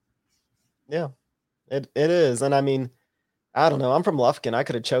 Yeah, it is. And I mean, I don't know. I'm from Lufkin. I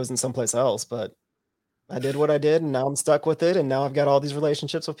could have chosen someplace else, but I did what I did, and now I'm stuck with it. And now I've got all these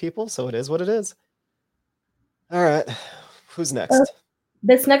relationships with people. So it is what it is. All right. Who's next?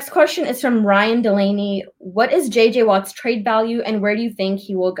 This next question is from Ryan Delaney. What is JJ Watt's trade value and where do you think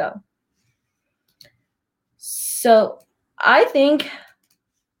he will go? So I think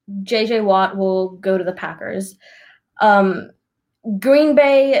JJ Watt will go to the Packers. Green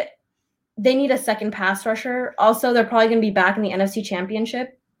Bay, they need a second pass rusher. Also, they're probably going to be back in the NFC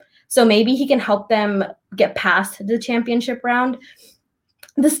Championship. So maybe he can help them get past the championship round.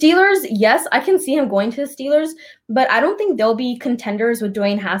 The Steelers, yes, I can see him going to the Steelers, but I don't think they'll be contenders with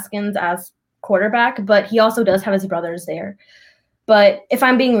Dwayne Haskins as quarterback, but he also does have his brothers there. But if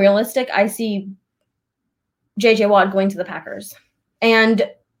I'm being realistic, I see JJ Watt going to the Packers. And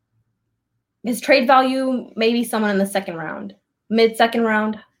his trade value, maybe someone in the second round, mid-second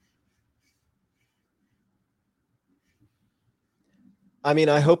round. I mean,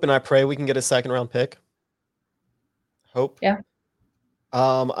 I hope and I pray we can get a second round pick. Hope. Yeah.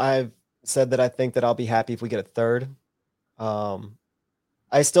 I've said that I think that I'll be happy if we get a third.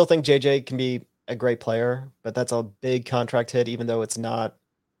 I still think JJ can be a great player, but that's a big contract hit, even though it's not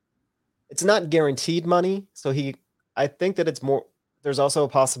guaranteed money. So I think that there's also a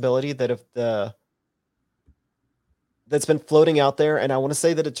possibility that if that's been floating out there, and I want to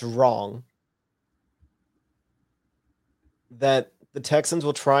say that it's wrong, that the Texans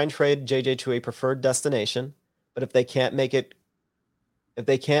will try and trade JJ to a preferred destination, but if they can't make it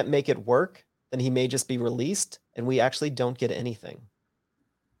work, then he may just be released and we actually don't get anything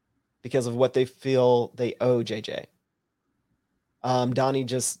because of what they feel they owe JJ. Donnie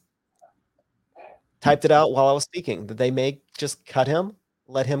just typed it out while I was speaking that they may just cut him,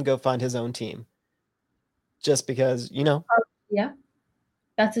 let him go find his own team. Just because, Yeah.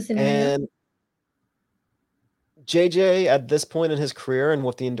 That's a scenario. And JJ at this point in his career and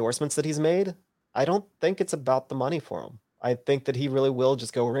with the endorsements that he's made, I don't think it's about the money for him. I think that he really will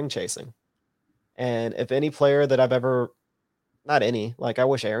just go ring chasing. And if any player that I've ever, not any, like I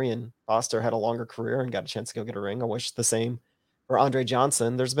wish Arian Foster had a longer career and got a chance to go get a ring. I wish the same for Andre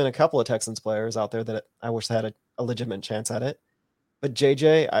Johnson. There's been a couple of Texans players out there that I wish they had a legitimate chance at it. But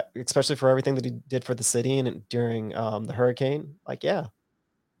JJ, especially for everything that he did for the city and during the hurricane,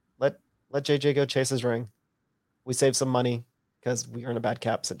 let JJ go chase his ring. We save some money because we are in a bad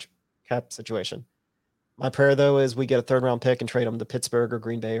cap situation. My prayer, though, is we get a third round pick and trade him to Pittsburgh or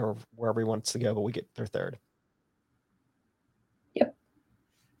Green Bay or wherever he wants to go, but we get their third. Yep.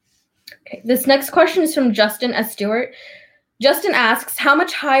 Okay. This next question is from Justin S. Stewart. Justin asks, how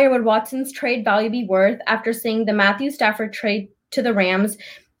much higher would Watson's trade value be worth after seeing the Matthew Stafford trade to the Rams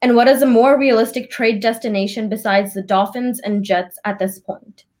And what is a more realistic trade destination besides the Dolphins and Jets at this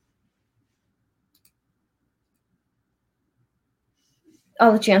point?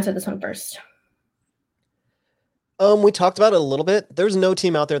 I'll let you answer this one first. We talked about it a little bit. There's no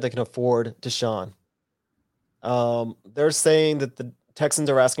team out there that can afford Deshaun. They're saying that the Texans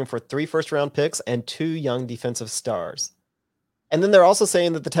are asking for 3 first-round picks and 2 young defensive stars. And then they're also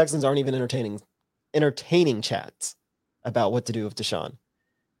saying that the Texans aren't even entertaining chats about what to do with Deshaun.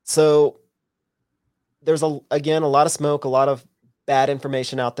 So there's, again, a lot of smoke, a lot of bad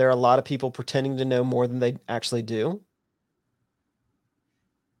information out there, a lot of people pretending to know more than they actually do.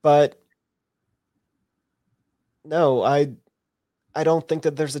 But no, I don't think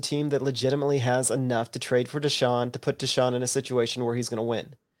that there's a team that legitimately has enough to trade for Deshaun to put Deshaun in a situation where he's going to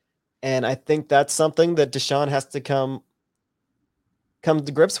win. And I think that's something that Deshaun has to come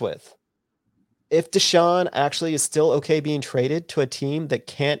to grips with. If Deshaun actually is still okay being traded to a team that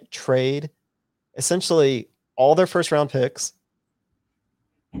can't trade essentially all their first-round picks,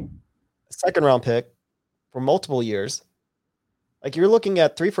 a second-round pick for multiple years, like you're looking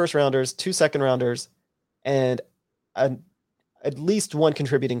at 3 first-rounders, 2 second-rounders, and at least 1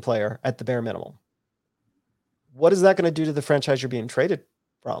 contributing player at the bare minimum. What is that going to do to the franchise you're being traded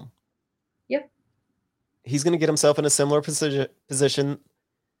from? Yep. He's going to get himself in a similar position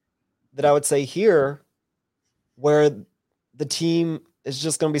that I would say here, where the team is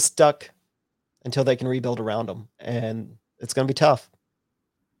just going to be stuck until they can rebuild around him. And it's going to be tough.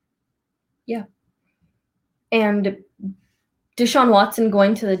 Yeah. And Deshaun Watson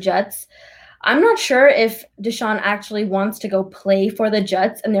going to the Jets, I'm not sure if Deshaun actually wants to go play for the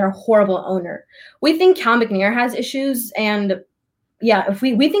Jets, and they're a horrible owner. We think Cal McNair has issues, and yeah, if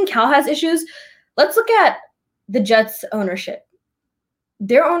we think Cal has issues, let's look at the Jets' ownership.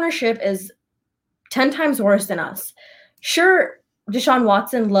 Their ownership is 10 times worse than us. Sure, Deshaun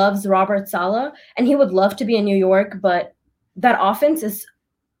Watson loves Robert Saleh, and he would love to be in New York, but that offense is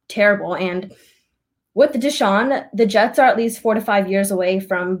terrible, and with Deshaun, the Jets are at least 4 to 5 years away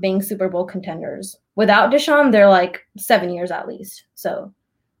from being Super Bowl contenders. Without Deshaun, they're like 7 years at least. So,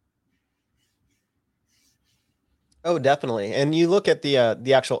 oh, definitely. And you look at the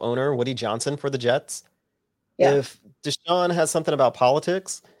actual owner, Woody Johnson, for the Jets. yeah. If Deshaun has something about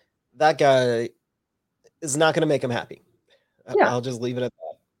politics, that guy is not going to make him happy. Yeah. I'll just leave it at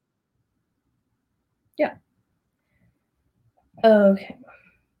that. Yeah. Okay.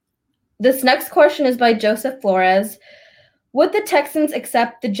 This next question is by Joseph Flores. Would the Texans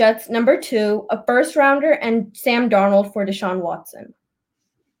accept the Jets' number 2, a first-rounder, and Sam Darnold for Deshaun Watson?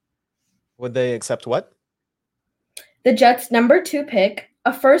 Would they accept what? The Jets' number 2 pick,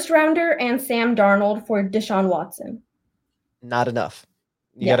 a first-rounder, and Sam Darnold for Deshaun Watson. Not enough.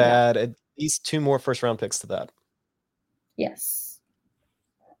 You Yeah, got to no. add at least 2 more first-round picks to that. Yes.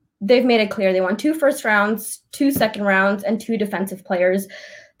 They've made it clear they want 2 first rounds, 2 second rounds, and 2 defensive players.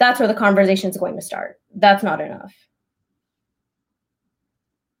 That's where the conversation is going to start. That's not enough.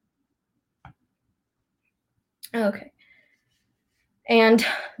 Okay. And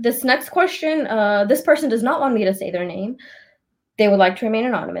this next question, this person does not want me to say their name. They would like to remain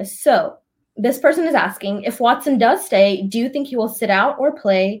anonymous. So this person is asking, if Watson does stay, do you think he will sit out or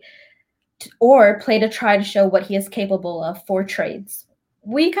play to try to show what he is capable of for trades?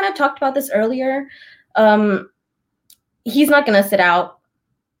 We kind of talked about this earlier. He's not going to sit out.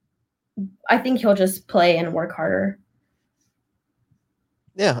 I think he'll just play and work harder.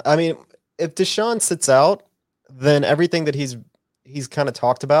 Yeah, I mean, if Deshaun sits out, then everything that he's kind of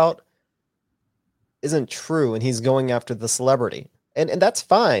talked about isn't true, and he's going after the celebrity. And that's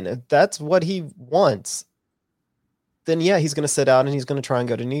fine. If that's what he wants, then yeah, he's going to sit out and he's going to try and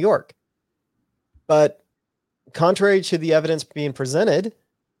go to New York. But contrary to the evidence being presented,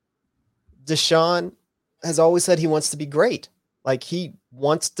 Deshaun has always said he wants to be great. Like, he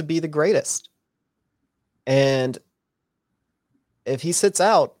wants to be the greatest. And if he sits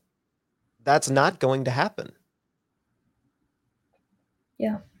out, that's not going to happen.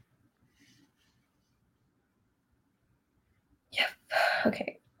 Yeah. Yeah.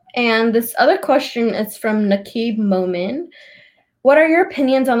 Okay. And this other question is from Nakib Momin. What are your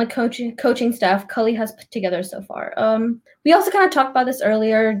opinions on the coaching staff Cully has put together so far? We also kind of talked about this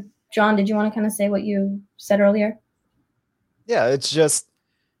earlier. John, did you want to kind of say what you said earlier? Yeah, it's just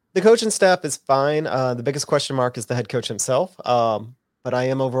the coaching staff is fine. The biggest question mark is the head coach himself. But I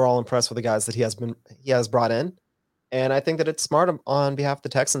am overall impressed with the guys that he has brought in. And I think that it's smart on behalf of the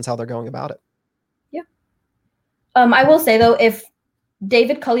Texans how they're going about it. Yeah. I will say though, if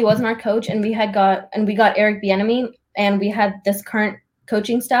David Cully wasn't our coach and we got Eric Bieniemy and we had this current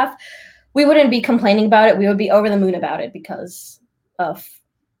coaching staff, we wouldn't be complaining about it. We would be over the moon about it because of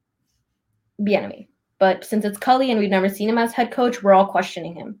Bieniemy. But since it's Cully and we've never seen him as head coach, we're all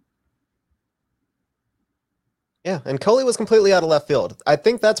questioning him. Yeah, and Coley was completely out of left field. I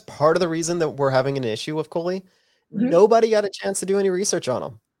think that's part of the reason that we're having an issue with Coley. Mhm. Nobody got a chance to do any research on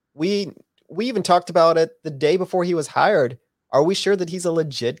him. We even talked about it the day before he was hired. Are we sure that he's a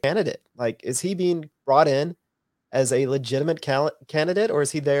legit candidate? Like, is he being brought in as a legitimate candidate, or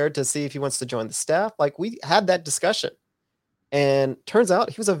is he there to see if he wants to join the staff? Like, we had that discussion, and turns out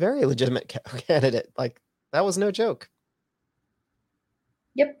he was a very legitimate candidate. Like, that was no joke.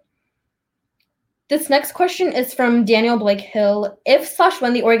 Yep. This next question is from Daniel Blake Hill.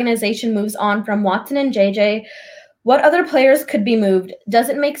 If/when the organization moves on from Watson and JJ, what other players could be moved? Does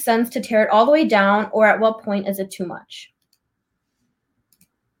it make sense to tear it all the way down, or at what point is it too much?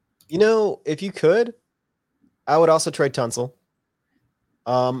 You know, if you could, I would also trade Tunsil.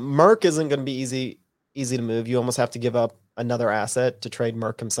 Merck isn't going to be easy to move. You almost have to give up another asset to trade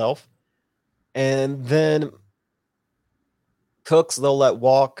Merck himself. And then Cooks, they'll let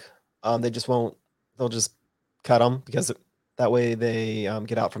walk. They just won't. They'll just cut him because that way they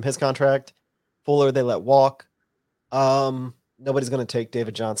get out from his contract. Fuller, they let walk. Nobody's going to take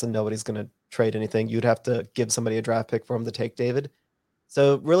David Johnson. Nobody's going to trade anything. You'd have to give somebody a draft pick for him to take David.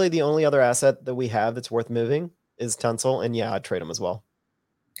 So really the only other asset that we have that's worth moving is Tunsil. And yeah, I'd trade him as well.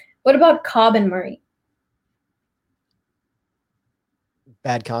 What about Cobb and Murray?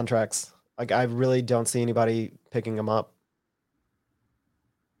 Bad contracts. Like, I really don't see anybody picking them up.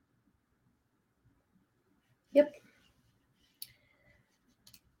 Yep.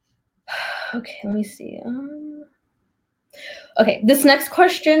 Okay, let me see. Okay, this next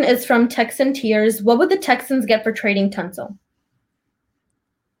question is from Texan Tears. What would the Texans get for trading Tunsil?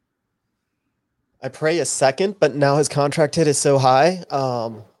 I pray a second, but now his contract hit is so high.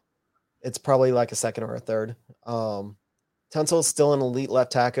 It's probably like a second or a third. Tunsil's still an elite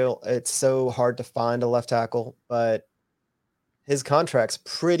left tackle. It's so hard to find a left tackle, but his contract's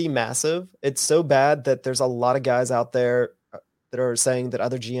pretty massive. It's so bad that there's a lot of guys out there that are saying that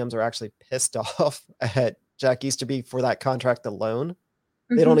other GMs are actually pissed off at Jack Easterby for that contract alone.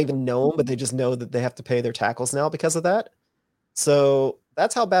 They don't even know him, but they just know that they have to pay their tackles now because of that. So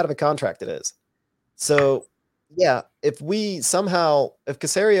that's how bad of a contract it is. So yeah, if Caserio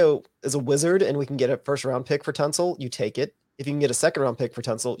is a wizard and we can get a first round pick for Tunsil, you take it. If you can get a second round pick for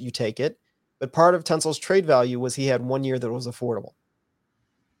Tunsil, you take it. But part of Tunsil's trade value was he had 1 year that was affordable.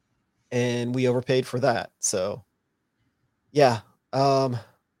 And we overpaid for that. So yeah,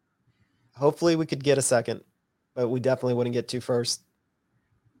 hopefully we could get a second, but we definitely wouldn't get two first.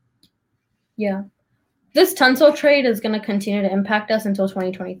 Yeah. This Tunsil trade is going to continue to impact us until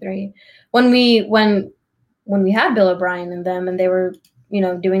 2023. When we had Bill O'Brien and them and they were,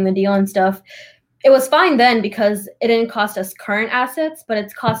 doing the deal and stuff, it was fine then because it didn't cost us current assets, but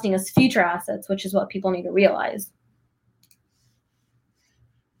it's costing us future assets, which is what people need to realize.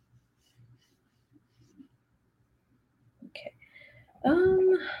 Okay.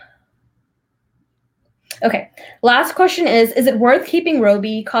 Okay. Last question is it worth keeping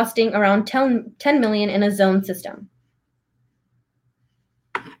Roby costing around 10 million in a zone system?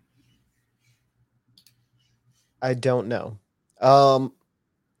 I don't know.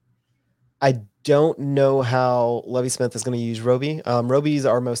 I don't know how Lovie Smith is going to use Roby. Roby's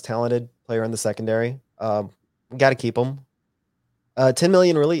our most talented player in the secondary. We got to keep him. 10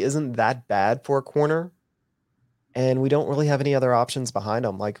 million really isn't that bad for a corner. And we don't really have any other options behind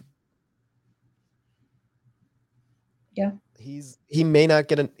him. Like, yeah, he's not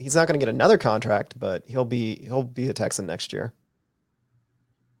going to get another contract, but he'll be a Texan next year.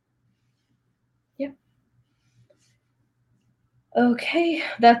 Okay,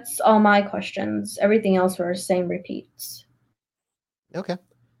 that's all my questions. Everything else were same repeats. Okay,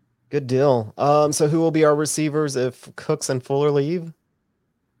 good deal. So who will be our receivers if Cooks and Fuller leave?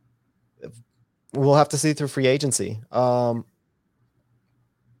 We'll have to see through free agency. Okay,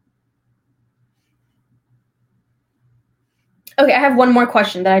 I have one more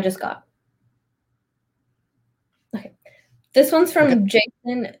question that I just got. Okay. This one's from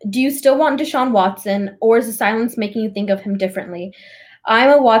Jason. Do you still want Deshaun Watson, or is the silence making you think of him differently? I'm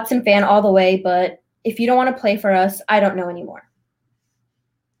a Watson fan all the way, but if you don't want to play for us, I don't know anymore.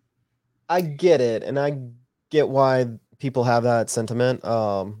 I get it, and I get why people have that sentiment.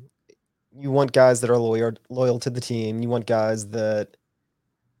 You want guys that are loyal to the team. You want guys that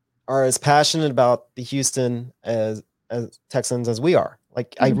are as passionate about the Houston as Texans as we are.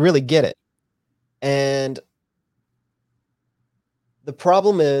 Like, I really get it. And the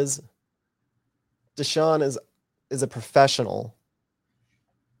problem is Deshaun is a professional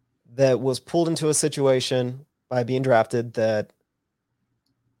that was pulled into a situation by being drafted that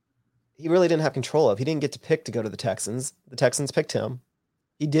he really didn't have control of. He didn't get to pick to go to the Texans. The Texans picked him.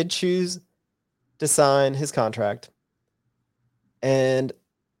 He did choose to sign his contract. And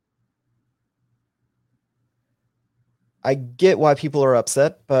I get why people are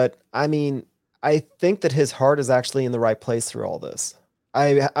upset, but I mean, I think that his heart is actually in the right place through all this.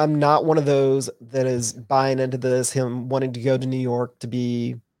 I'm not one of those that is buying into this, him wanting to go to New York to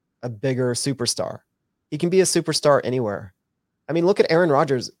be a bigger superstar. He can be a superstar anywhere. I mean, look at Aaron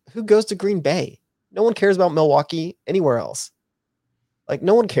Rodgers. Who goes to Green Bay? No one cares about Milwaukee anywhere else. Like,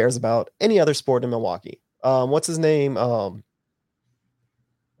 no one cares about any other sport in Milwaukee. What's his name? The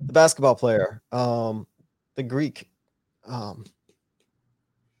basketball player. The Greek. I'm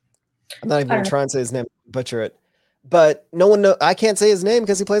not even going to try and say his name, butcher it. But no one know. I can't say his name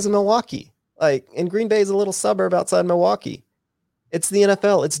because he plays in Milwaukee. Like, and Green Bay is a little suburb outside Milwaukee. It's the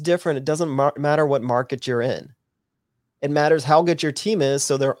NFL. It's different. It doesn't matter what market you're in. It matters how good your team is,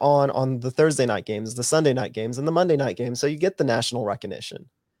 so they're on the Thursday night games, the Sunday night games, and the Monday night games, so you get the national recognition.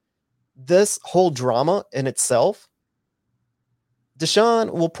 This whole drama in itself,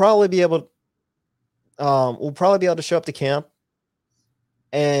 Deshaun will probably be able to show up to camp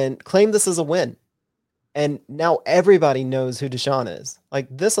and claim this as a win. And now everybody knows who Deshaun is. Like,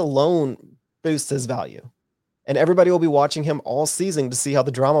 this alone boosts his value. And everybody will be watching him all season to see how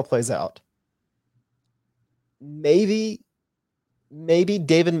the drama plays out. Maybe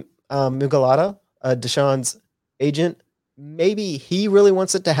David Mughalata, Deshaun's agent, maybe he really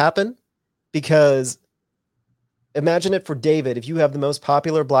wants it to happen, because imagine it for David. If you have the most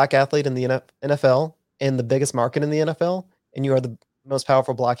popular black athlete in the NFL and the biggest market in the NFL, and you are the most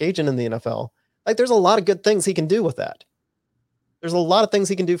powerful black agent in the NFL, like, there's a lot of good things he can do with that. There's a lot of things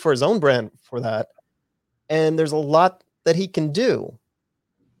he can do for his own brand for that. And there's a lot that he can do.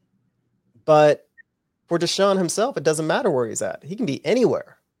 But for Deshaun himself, it doesn't matter where he's at. He can be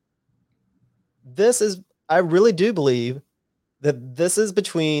anywhere. I really do believe that this is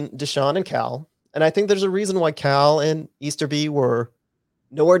between Deshaun and Cal. And I think there's a reason why Cal and Easterby were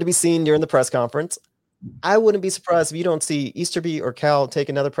nowhere to be seen during the press conference. I wouldn't be surprised if you don't see Easterby or Cal take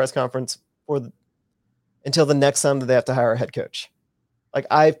another press conference until the next time that they have to hire a head coach. Like,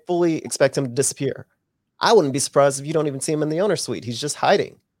 I fully expect him to disappear. I wouldn't be surprised if you don't even see him in the owner's suite. He's just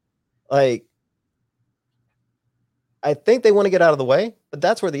hiding. Like, I think they want to get out of the way, but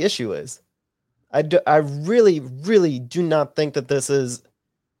that's where the issue is. I really, really do not think that this is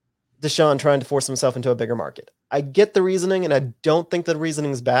Deshaun trying to force himself into a bigger market. I get the reasoning, and I don't think the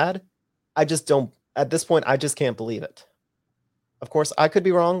reasoning is bad. I just don't, at this point, I just can't believe it. Of course, I could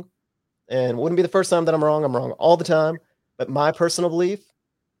be wrong, and it wouldn't be the first time that I'm wrong. I'm wrong all the time. But my personal belief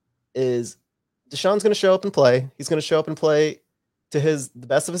is Deshaun's going to show up and play. He's going to show up and play to the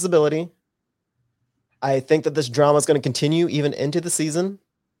best of his ability. I think that this drama is going to continue even into the season.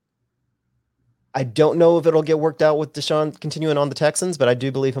 I don't know if it'll get worked out with Deshaun continuing on the Texans, but I do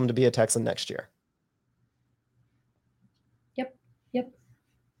believe him to be a Texan next year. Yep.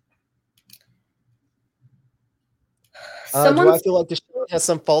 Do I feel like Deshaun has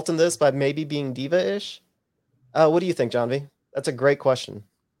some fault in this by maybe being diva-ish? What do you think, John V? That's a great question,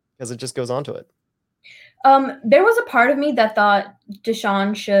 because it just goes on to it. There was a part of me that thought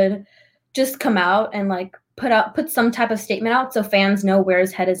Deshaun should just come out and like put some type of statement out so fans know where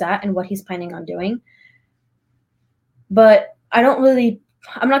his head is at and what he's planning on doing. But I don't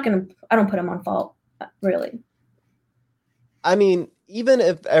put him on fault, really. I mean, even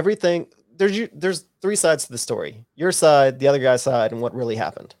if everything, there's three sides to the story. Your side, the other guy's side, and what really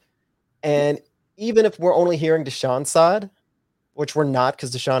happened. And even if we're only hearing Deshaun's side, which we're not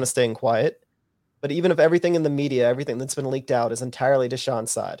because Deshaun is staying quiet, but even if everything in the media, everything that's been leaked out is entirely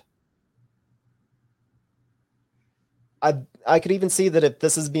Deshaun's side, I could even see that if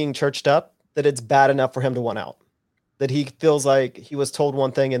this is being churched up, that it's bad enough for him to want out. That he feels like he was told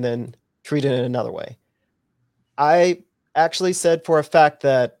one thing and then treated it another way. I actually said for a fact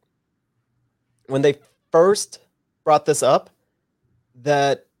that when they first brought this up,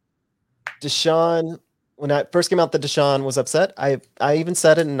 that Deshaun, when I first came out that Deshaun was upset, I even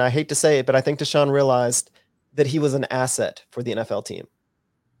said it, and I hate to say it, but I think Deshaun realized that he was an asset for the NFL team.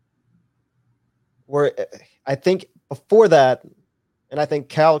 Where I think before that, and I think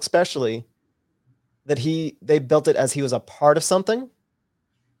Cal especially, that they built it as he was a part of something.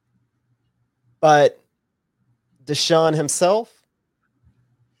 But Deshaun himself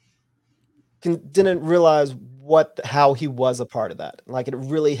didn't realize how he was a part of that. Like, it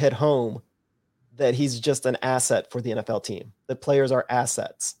really hit home that he's just an asset for the NFL team. The players are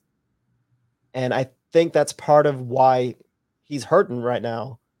assets. And I think that's part of why he's hurting right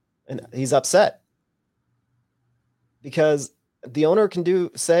now and he's upset. Because the owner can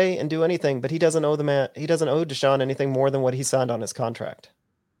say and do anything, but he doesn't owe Deshaun anything more than what he signed on his contract.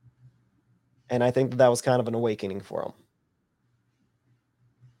 And I think that was kind of an awakening for him.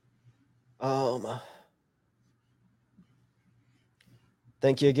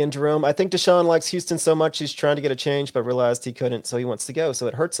 Thank you again, Jerome. I think Deshaun likes Houston so much he's trying to get a change, but realized he couldn't, so he wants to go. So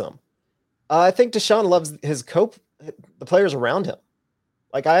it hurts him. I think Deshaun loves the players around him.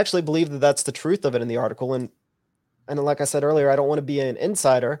 Like, I actually believe that that's the truth of it in the article. And like I said earlier, I don't want to be an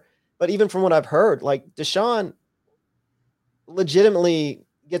insider, but even from what I've heard, like, Deshaun legitimately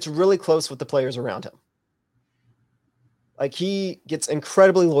gets really close with the players around him. Like, he gets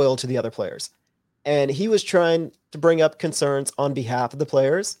incredibly loyal to the other players. And he was trying to bring up concerns on behalf of the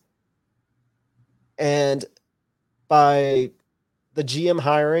players. And by the GM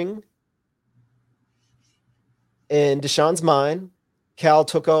hiring, in Deshaun's mind, Cal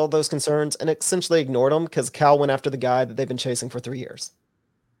took all those concerns and essentially ignored them because Cal went after the guy that they've been chasing for 3 years.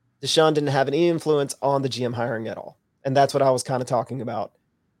 Deshaun didn't have any influence on the GM hiring at all. And that's what I was kind of talking about,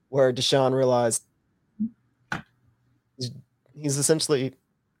 where Deshaun realized he's essentially...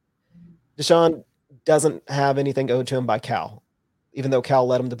 Deshaun doesn't have anything owed to him by Cal, even though Cal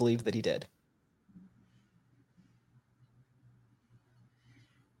led him to believe that he did.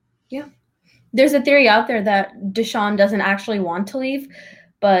 Yeah. There's a theory out there that Deshaun doesn't actually want to leave,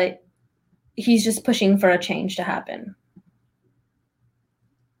 but he's just pushing for a change to happen.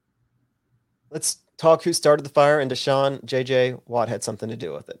 Let's talk who started the fire, and Deshaun, JJ Watt had something to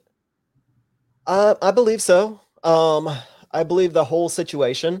do with it. I believe so. I believe the whole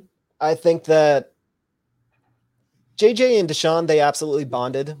situation. I think that JJ and Deshaun, they absolutely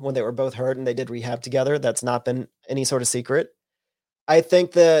bonded when they were both hurt and they did rehab together. That's not been any sort of secret. I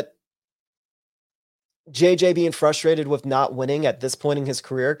think that JJ being frustrated with not winning at this point in his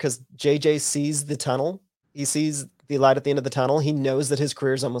career, because JJ sees the tunnel. He sees the light at the end of the tunnel. He knows that his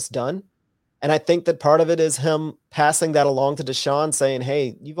career is almost done. And I think that part of it is him passing that along to Deshaun, saying,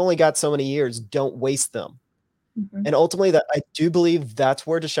 hey, you've only got so many years. Don't waste them. Mm-hmm. And ultimately, that I do believe that's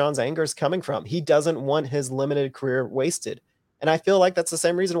where Deshaun's anger is coming from. He doesn't want his limited career wasted. And I feel like that's the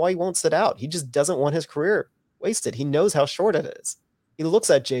same reason why he won't sit out. He just doesn't want his career wasted. He knows how short it is. He looks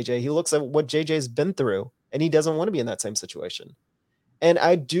at JJ. He looks at what JJ's been through, and he doesn't want to be in that same situation. And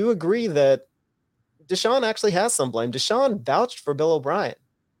I do agree that Deshaun actually has some blame. Deshaun vouched for Bill O'Brien.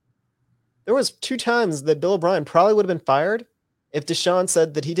 There was 2 times that Bill O'Brien probably would have been fired if Deshaun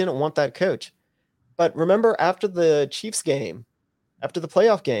said that he didn't want that coach. But remember, after the Chiefs game, after the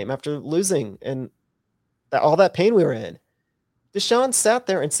playoff game, after losing and all that pain we were in, Deshaun sat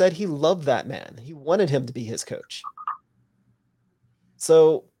there and said he loved that man. He wanted him to be his coach.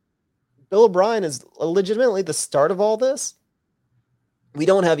 So Bill O'Brien is legitimately the start of all this. We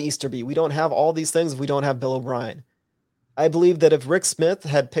don't have Easterby. We don't have all these things if we don't have Bill O'Brien. I believe that if Rick Smith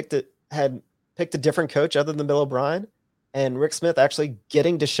had picked a different coach other than Bill O'Brien, and Rick Smith actually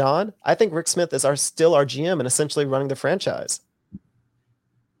getting Deshaun, I think Rick Smith is still our GM and essentially running the franchise.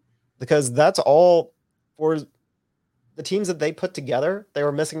 Because that's all for the teams that they put together. They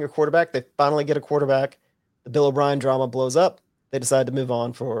were missing a quarterback. They finally get a quarterback. The Bill O'Brien drama blows up. They decide to move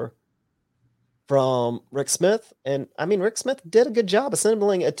on from Rick Smith. And I mean, Rick Smith did a good job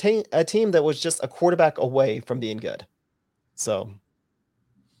assembling a team that was just a quarterback away from being good. So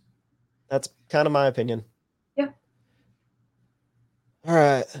that's kind of my opinion. Yeah. All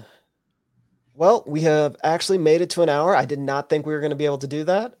right. Well, we have actually made it to an hour. I did not think we were going to be able to do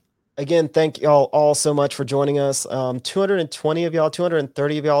that. Again, thank y'all all so much for joining us. 220 of y'all,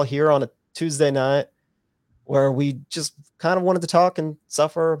 230 of y'all here on a Tuesday night where we just kind of wanted to talk and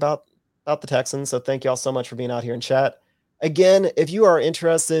suffer about the Texans. So thank y'all so much for being out here in chat. Again, if you are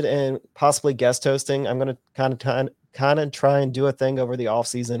interested in possibly guest hosting, I'm going to kind of try and do a thing over the off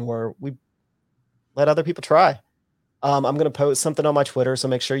season where we let other people try. I'm going to post something on my Twitter, so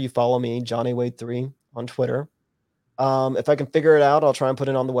make sure you follow me, Johnny Wade 3 on Twitter. If I can figure it out, I'll try and put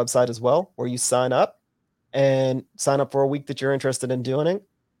it on the website as well, where you sign up for a week that you're interested in doing it.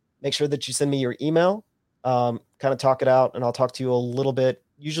 Make sure that you send me your email, kind of talk it out, and I'll talk to you a little bit.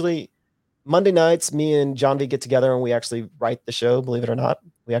 Usually Monday nights, me and John V get together and we actually write the show. Believe it or not,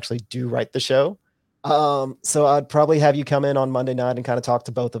 we actually do write the show. So I'd probably have you come in on Monday night and kind of talk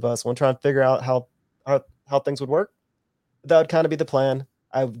to both of us. We'll try and figure out how things would work. That would kind of be the plan.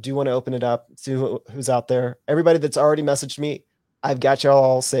 I do want to open it up, see who's out there. Everybody that's already messaged me, I've got y'all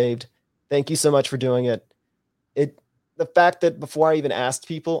all saved. Thank you so much for doing it. The fact that before I even asked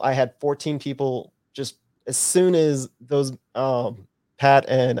people, I had 14 people just as soon as those Pat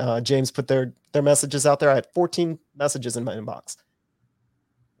and James put their messages out there, I had 14 messages in my inbox.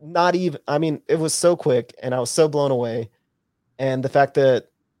 Not even, I mean, it was so quick and I was so blown away. And the fact that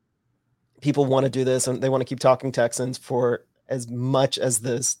people want to do this and they want to keep talking Texans for as much as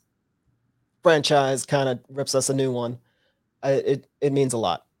this franchise kind of rips us a new one, it means a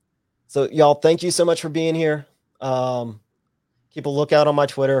lot. So y'all, thank you so much for being here. Keep a lookout on my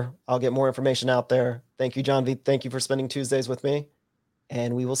Twitter. I'll get more information out there. Thank you, John V. Thank you for spending Tuesdays with me.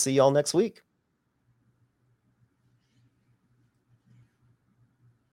 And we will see y'all next week.